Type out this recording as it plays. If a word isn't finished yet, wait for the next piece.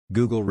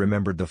Google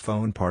remembered the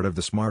phone part of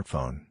the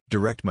smartphone.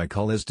 Direct My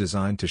Call is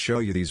designed to show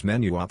you these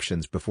menu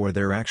options before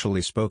they're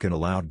actually spoken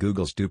aloud.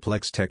 Google's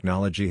duplex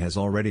technology has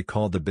already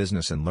called the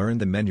business and learned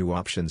the menu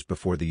options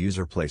before the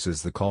user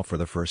places the call for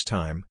the first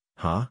time.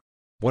 Huh?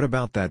 What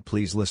about that?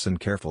 Please listen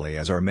carefully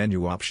as our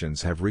menu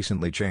options have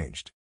recently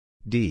changed.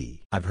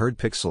 I've heard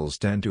Pixels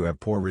tend to have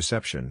poor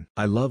reception.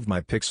 I loved my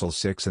Pixel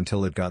 6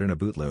 until it got in a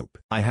boot loop.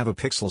 I have a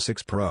Pixel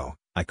 6 Pro.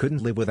 I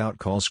couldn't live without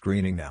call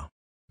screening now.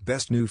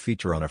 Best new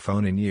feature on a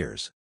phone in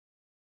years.